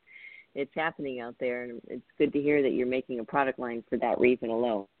it's happening out there. And it's good to hear that you're making a product line for that reason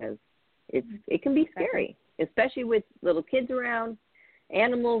alone, because it can be scary, especially with little kids around,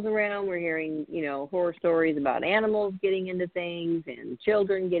 animals around. We're hearing, horror stories about animals getting into things and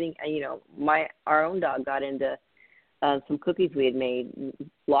children getting, our own dog got into some cookies we had made,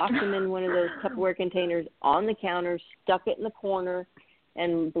 locked them in one of those Tupperware containers on the counter, stuck it in the corner,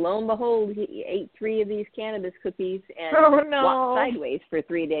 and lo and behold, he ate 3 of these cannabis cookies and walked sideways for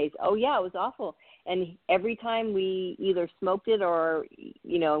 3 days. Oh, yeah, it was awful. And every time we either smoked it or,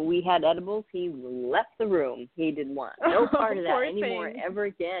 we had edibles, he left the room. He didn't want no part of that anymore ever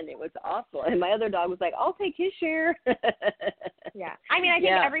again. It was awful. And my other dog was like, I'll take his share. Yeah. I mean, I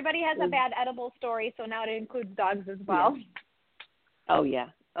think everybody has a bad edible story, so now it includes dogs as well. Yeah.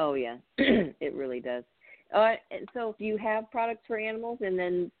 Oh, yeah. It really does. And so do you have products for animals and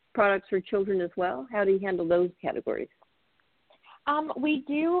then products for children as well? How do you handle those categories? We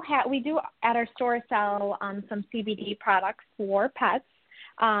do at our store sell some CBD products for pets.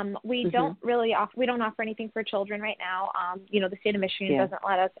 We don't really offer anything for children right now. The state of Michigan doesn't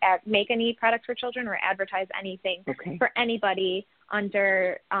let us make any products for children or advertise anything for anybody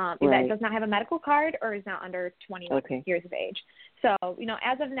under that does not have a medical card or is not under 21 years of age. So,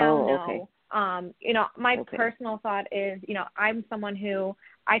 as of now, no. My personal thought is, I'm someone who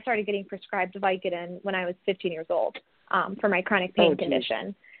I started getting prescribed Vicodin when I was 15 years old for my chronic pain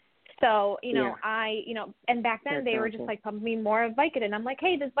condition. So, and back then they were just like pumping me more of Vicodin. I'm like,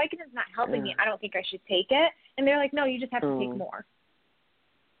 hey, this Vicodin's not helping me. I don't think I should take it. And they're like, no, you just have to take more.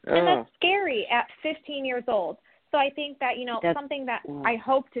 And that's scary at 15 years old. So I think that, something that I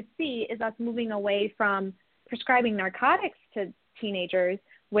hope to see is us moving away from prescribing narcotics to teenagers,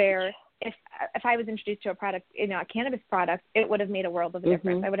 where if I was introduced to a product, a cannabis product, it would have made a world of a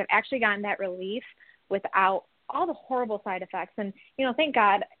difference. I would have actually gotten that relief without all the horrible side effects. And, thank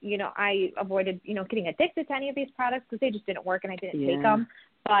God, I avoided, getting addicted to any of these products because they just didn't work and I didn't take them.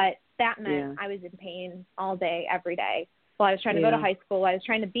 But that meant I was in pain all day, every day. While I was trying to go to high school, I was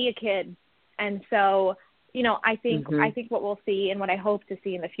trying to be a kid. And so, I think what we'll see and what I hope to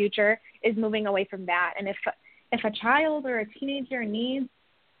see in the future is moving away from that. And if a child or a teenager needs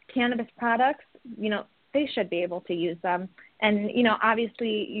cannabis products, they should be able to use them. And,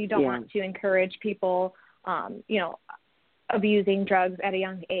 obviously you don't want to encourage people, abusing drugs at a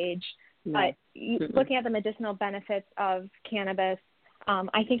young age. But looking at the medicinal benefits of cannabis,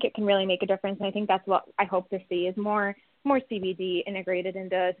 I think it can really make a difference. And I think that's what I hope to see is more CBD integrated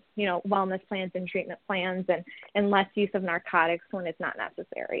into, wellness plans and treatment plans and less use of narcotics when it's not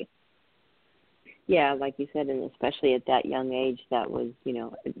necessary. Yeah, like you said, and especially at that young age, that was,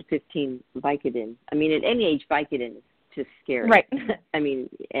 at 15, Vicodin. I mean, at any age, Vicodin is just scary. Right. I mean,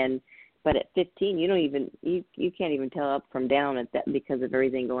 but at 15, you can't even tell up from down at that because of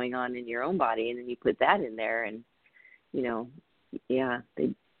everything going on in your own body, and then you put that in there, and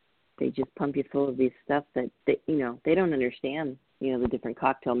they just pump you full of these stuff that they don't understand, the different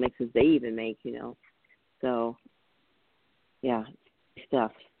cocktail mixes they even make, So, yeah,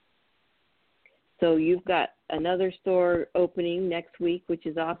 stuff. So you've got another store opening next week, which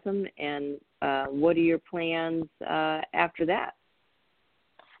is awesome. And what are your plans after that?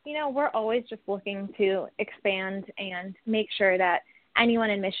 We're always just looking to expand and make sure that anyone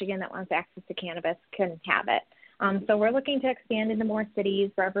in Michigan that wants access to cannabis can have it. So we're looking to expand into more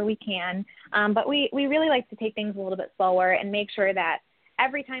cities wherever we can. But we really like to take things a little bit slower and make sure that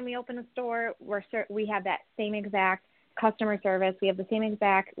every time we open a store, we have that same exact customer service. We have the same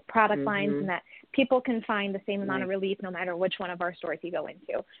exact product lines, and that people can find the same amount of relief no matter which one of our stores you go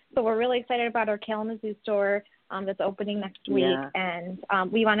into. So we're really excited about our Kalamazoo store that's opening next week, and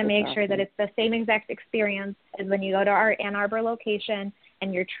we want to make sure that it's the same exact experience as when you go to our Ann Arbor location,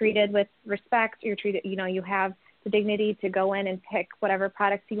 and you're treated with respect. You're treated, you have the dignity to go in and pick whatever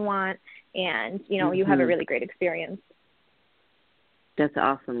products you want, and you have a really great experience. That's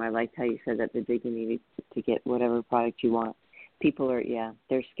awesome. I liked how you said that, the dignity to get whatever product you want. People are,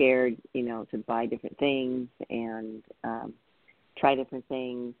 they're scared, to buy different things and try different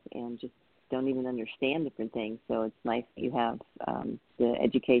things and just don't even understand different things. So it's nice that you have the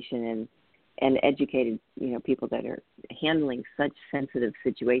education and educated, people that are handling such sensitive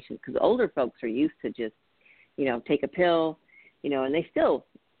situations. Because older folks are used to just, take a pill, and they still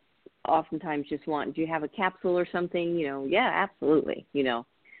oftentimes just want, do you have a capsule or something? Yeah, absolutely.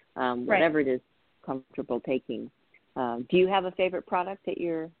 Whatever it is comfortable taking. Do you have a favorite product at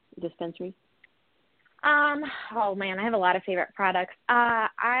your dispensary? Oh man, I have a lot of favorite products.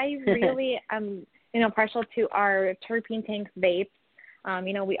 I really am, partial to our terpene tanks vapes.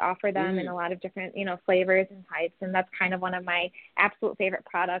 We offer them in a lot of different, flavors and types, and that's kind of one of my absolute favorite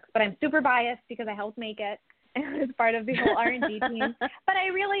products. But I'm super biased because I helped make it as part of the whole R&D team. But I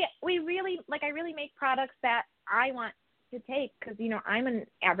really make products that I want to take because, I'm an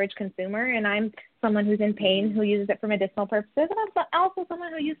average consumer and I'm someone who's in pain who uses it for medicinal purposes, and I'm also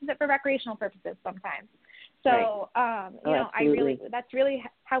someone who uses it for recreational purposes sometimes. So, that's really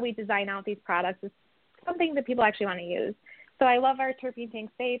how we design out these products, is something that people actually want to use. So I love our terpene tank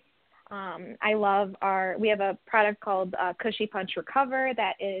vapes. We have a product called Cushy Punch Recover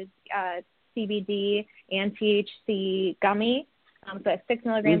that is CBD and THC gummy. So it's 6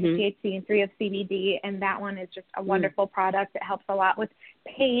 milligrams of THC and 3 of CBD, and that one is just a wonderful product. It helps a lot with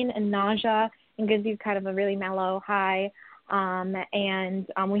pain and nausea and gives you kind of a really mellow high.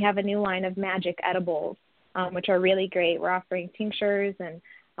 We have a new line of magic edibles, which are really great. We're offering tinctures and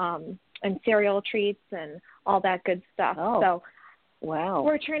cereal treats and all that good stuff. Oh. So wow.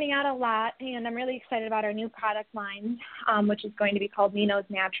 We're churning out a lot, and I'm really excited about our new product line, which is going to be called Nino's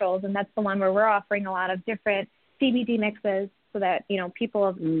Naturals, and that's the one where we're offering a lot of different CBD mixes so that, people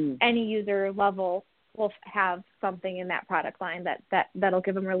of any user level will have something in that product line that'll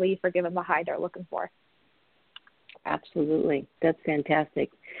give them relief or give them the high they're looking for. Absolutely. That's fantastic.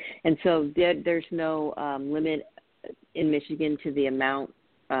 And so there's no limit in Michigan to the amount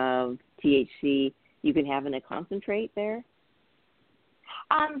of THC you can have in a concentrate there?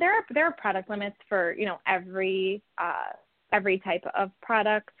 There are product limits for, every type of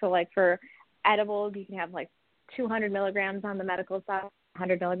product. So like for edibles, you can have like 200 milligrams on the medical side,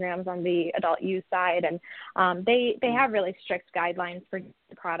 100 milligrams on the adult use side. And they have really strict guidelines for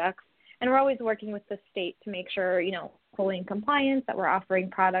products. And we're always working with the state to make sure, fully in compliance, that we're offering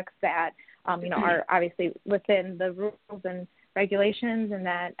products that, are obviously within the rules and regulations, and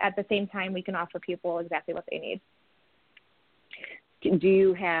that at the same time we can offer people exactly what they need. Do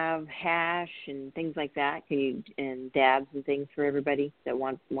you have hash and things like that? And dabs and things for everybody that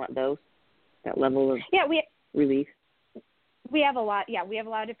want those, that level of relief? We have a lot. Yeah, we have a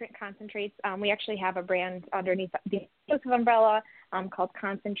lot of different concentrates. We actually have a brand underneath the exclusive umbrella called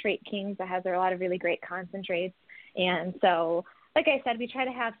Concentrate Kings that has a lot of really great concentrates. And so, like I said, we try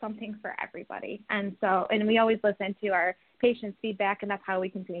to have something for everybody. And we always listen to our patients' feedback, and that's how we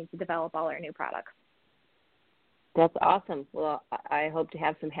continue to develop all our new products. That's awesome. Well, I hope to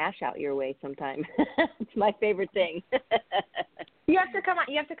have some hash out your way sometime. It's my favorite thing. You have to come out.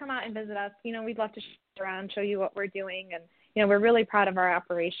 You have to come out and visit us. We'd love to show around, show you what we're doing, and we're really proud of our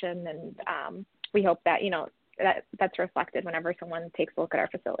operation, and we hope that that's reflected whenever someone takes a look at our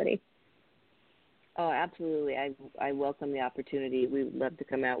facility. Oh, absolutely. I welcome the opportunity. We would love to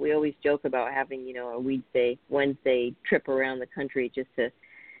come out. We always joke about having, a Weedsday Wednesday trip around the country just to,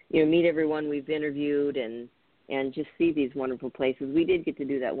 meet everyone we've interviewed and just see these wonderful places. We did get to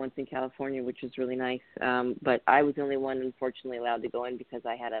do that once in California, which was really nice. But I was the only one, unfortunately, allowed to go in because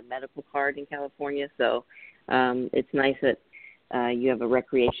I had a medical card in California. So it's nice that you have a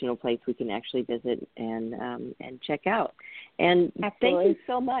recreational place we can actually visit and check out. And Absolutely. Thank you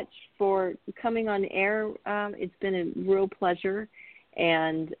so much for coming on air. It's been a real pleasure,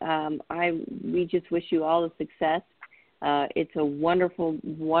 and we just wish you all the success. It's a wonderful,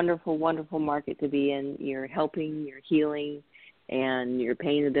 wonderful, wonderful market to be in. You're helping, you're healing, and you're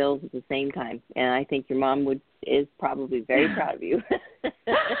paying the bills at the same time. And I think your mom is probably very proud of you.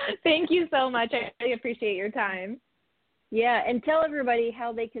 Thank you so much. I really appreciate your time. Yeah, and tell everybody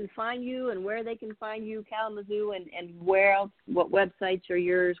how they can find you and where they can find you, Kalamazoo, and where else, what websites are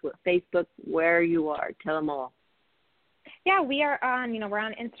yours, what Facebook, where you are. Tell them all. Yeah, we are on, we're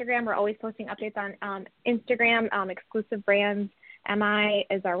on Instagram. We're always posting updates on Instagram. Exclusive Brands MI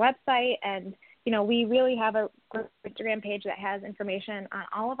is our website. And, we really have a Instagram page that has information on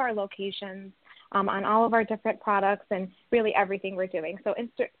all of our locations, on all of our different products, and really everything we're doing. So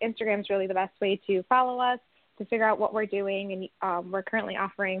Instagram is really the best way to follow us, to figure out what we're doing. And we're currently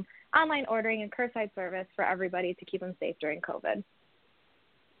offering online ordering and curbside service for everybody to keep them safe during COVID.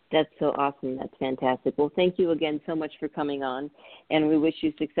 That's so awesome. That's fantastic. Well, thank you again so much for coming on, and we wish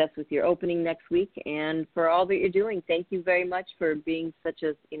you success with your opening next week and for all that you're doing. Thank you very much for being such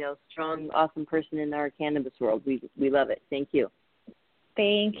a, strong, awesome person in our cannabis world. We love it. Thank you.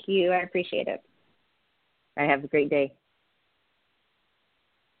 Thank you. I appreciate it. All right, have a great day.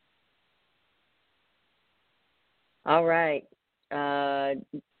 All right.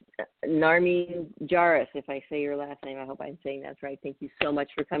 Narmin Jarrous, if I say your last name, I hope I'm saying that's right. Thank you so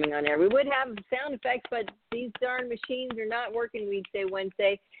much for coming on air. We would have sound effects, but these darn machines are not working Weedsday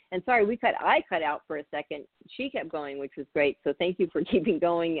Wednesday. And sorry, I cut out for a second. She kept going, which was great. So thank you for keeping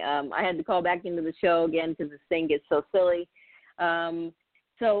going. I had to call back into the show again because this thing gets so silly.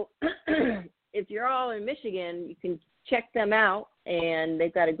 So if you're all in Michigan, you can check them out, and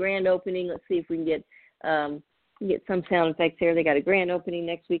they've got a grand opening. Let's see if we can get some sound effects here. They got a grand opening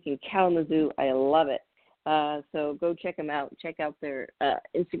next week in Kalamazoo. I love it. So go check them out. Check out their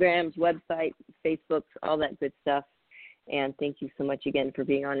Instagrams, website, Facebooks, all that good stuff. And thank you so much again for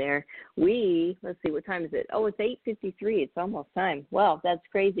being on air. Let's see, what time is it? Oh, it's 8:53. It's almost time. Wow, that's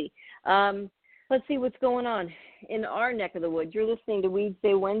crazy. Let's see what's going on in our neck of the woods. You're listening to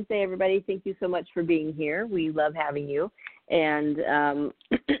Weedsday Wednesday, everybody. Thank you so much for being here. We love having you. And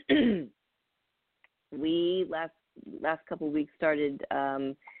we last couple of weeks started,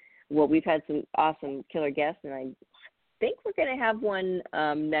 we've had some awesome killer guests, and I think we're going to have one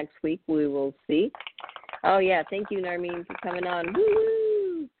next week. We will see. Oh, yeah, thank you, Narmin, for coming on.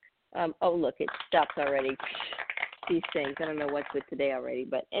 Woo! Oh, look, it stops already. These things. I don't know what's with today already,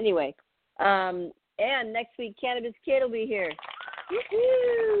 but anyway. And next week, Cannabis Kid will be here.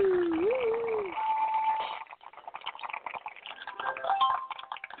 Woo-hoo! Woo!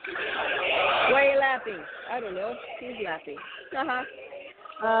 Why are you laughing? I don't know. Who's laughing?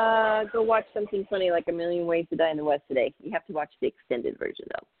 Go watch something funny like A Million Ways to Die in the West today. You have to watch the extended version,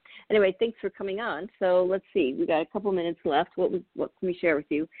 though. Anyway, thanks for coming on. So let's see. We got a couple minutes left. What can we share with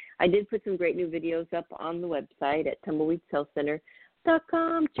you? I did put some great new videos up on the website at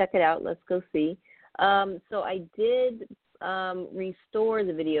tumbleweedshealthcenter.com. Check it out. Let's go see. So I did restore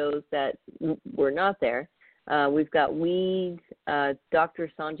the videos that were not there. We've got weed, Dr.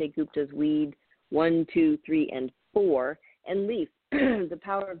 Sanjay Gupta's weed 1, 2, 3, and 4, and leaf, the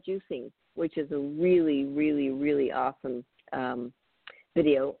power of juicing, which is a really, really, really awesome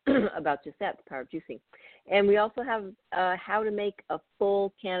video about just that, the power of juicing. And we also have how to make a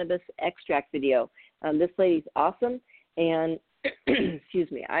full cannabis extract video. This lady's awesome, and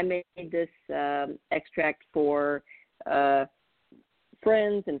excuse me, I made this extract for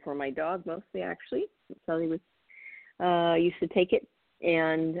friends and for my dog mostly, actually. Sally used to take it,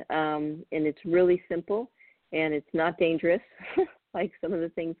 and it's really simple, and it's not dangerous like some of the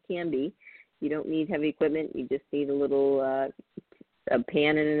things can be. You don't need heavy equipment. You just need a little a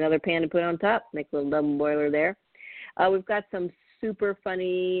pan and another pan to put on top. Make a little double boiler there. We've got some super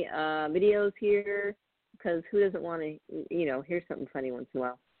funny videos here, because who doesn't want to, hear something funny once in a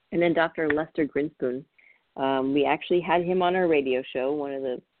while. And then Dr. Lester Grinspoon We actually had him on our radio show, one of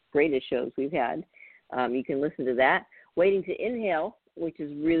the greatest shows we've had. You can listen to that. Waiting to Inhale, which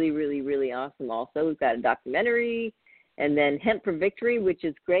is really, really, really awesome also. We've got a documentary. And then Hemp for Victory, which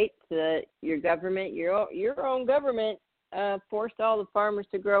is great. Your government, your own government, forced all the farmers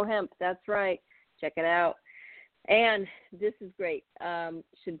to grow hemp. That's right. Check it out. And this is great.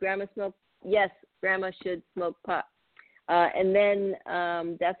 Should Grandma smoke? Yes, Grandma should smoke pot. And then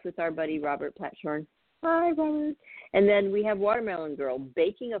that's with our buddy Robert Platshorn. Hi, Robert. And then we have Watermelon Girl,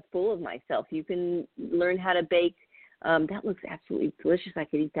 Baking a Fool of Myself. You can learn how to bake. That looks absolutely delicious. I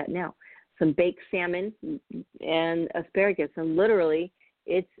could eat that now. Some baked salmon and asparagus. And literally,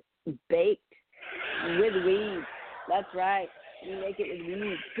 it's baked with weed. That's right. You make it with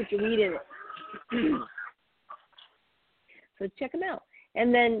weed. Put your weed in it. So check them out.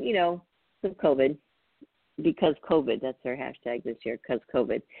 And then, some COVID. Because COVID, that's our hashtag this year, because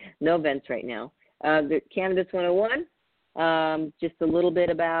COVID. No events right now. The Cannabis 101, just a little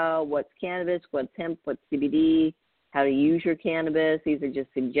bit about what's cannabis, what's hemp, what's CBD, how to use your cannabis. These are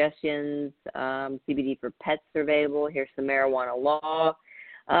just suggestions. CBD for pets are available. Here's some marijuana law.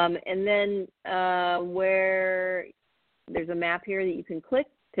 And then where there's a map here that you can click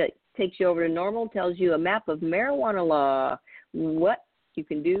that takes you over to normal, tells you a map of marijuana law, what you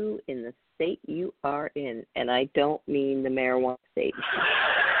can do in the state you are in. And I don't mean the marijuana state.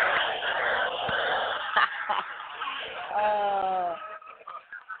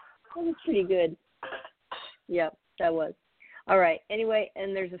 That was pretty good. Yep, that was. All right. Anyway,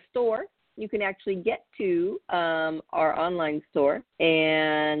 and there's a store. You can actually get to our online store,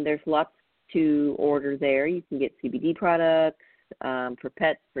 and there's lots to order there. You can get CBD products for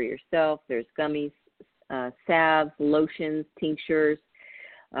pets, for yourself. There's gummies, salves, lotions, tinctures.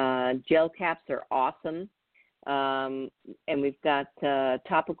 Gel caps are awesome. And we've got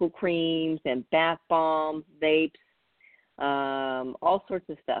topical creams and bath bombs, vapes, all sorts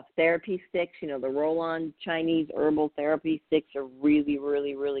of stuff. Therapy sticks, the roll-on Chinese herbal therapy sticks are really,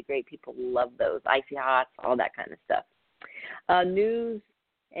 really, really great. People love those. Icy Hots, all that kind of stuff. News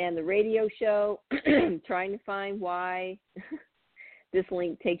and the radio show, trying to find why this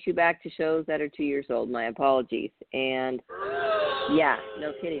link takes you back to shows that are 2 years old. My apologies. And, yeah,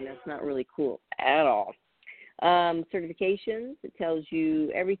 no kidding. That's not really cool at all. Certifications, it tells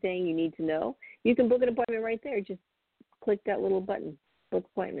you everything you need to know. You can book an appointment right there. Just click that little button, book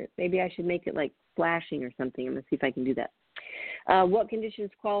appointment. Maybe I should make it like flashing or something. I'm going to see if I can do that. What conditions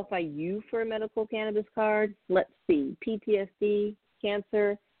qualify you for a medical cannabis card? Let's see. PTSD,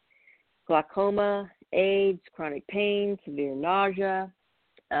 cancer, glaucoma, AIDS, chronic pain, severe nausea,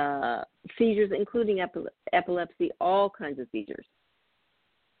 seizures, including epilepsy, all kinds of seizures.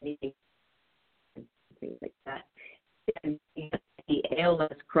 Things like that. The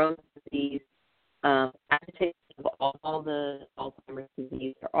ALS, Crohn's disease, agitation of all the Alzheimer's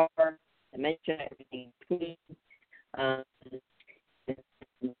disease there are, dementia, everything in between.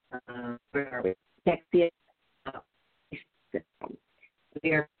 Where are we? Dyslexia,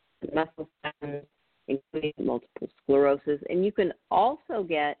 severe muscle spasms, including multiple sclerosis. And you can also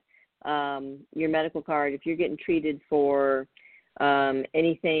get your medical card if you're getting treated for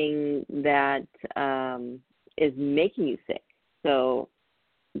anything that is making you sick. So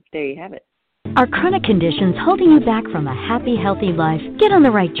there you have it. Are chronic conditions holding you back from a happy, healthy life? Get on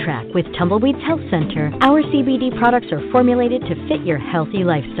the right track with Tumbleweeds Health Center. Our CBD products are formulated to fit your healthy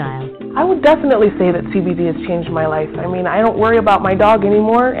lifestyle. I would definitely say that CBD has changed my life. I mean, I don't worry about my dog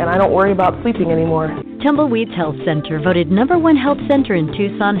anymore, and I don't worry about sleeping anymore. Tumbleweeds Health Center, voted #1 health center in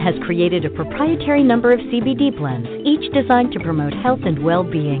Tucson, has created a proprietary number of CBD blends, each designed to promote health and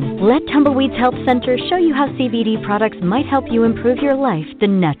well-being. Let Tumbleweeds Health Center show you how CBD products might help you improve your life the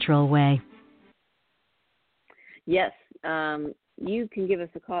natural way. Yes, you can give us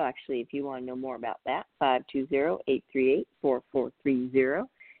a call, actually, if you want to know more about that, 520-838-4430.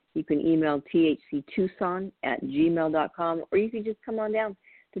 You can email thctucson@gmail.com, or you can just come on down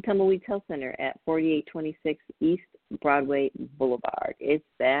to Tumbleweeds Health Center at 4826 East Broadway Boulevard. It's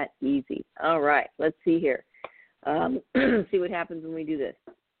that easy. All right, let's see here. See what happens when we do this.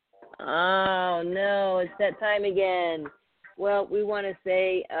 Oh, no, it's that time again. Well, we want to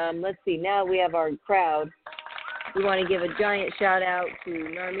say, let's see, now we have our crowd. We want to give a giant shout-out to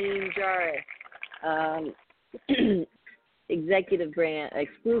Narmin Jarrous,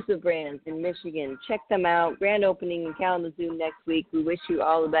 exclusive brands in Michigan. Check them out. Grand opening in Kalamazoo next week. We wish you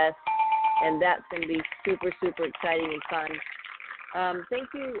all the best, and that's going to be super, super exciting and fun.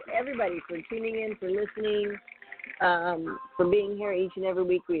 Thank you, everybody, for tuning in, for listening, for being here each and every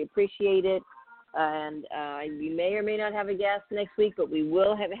week. We appreciate it. And we may or may not have a guest next week, but we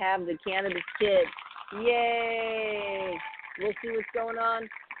will have the Cannabis Kids. Yay! We'll see what's going on.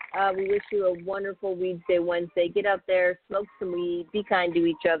 We wish you a wonderful Weedsday Wednesday. Get out there, smoke some weed, be kind to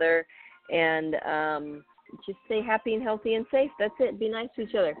each other, and just stay happy and healthy and safe. That's it. Be nice to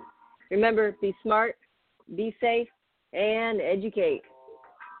each other. Remember, be smart, be safe, and educate.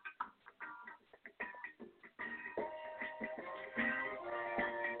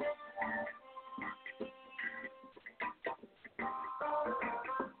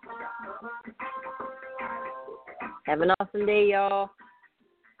 Have an awesome day, y'all.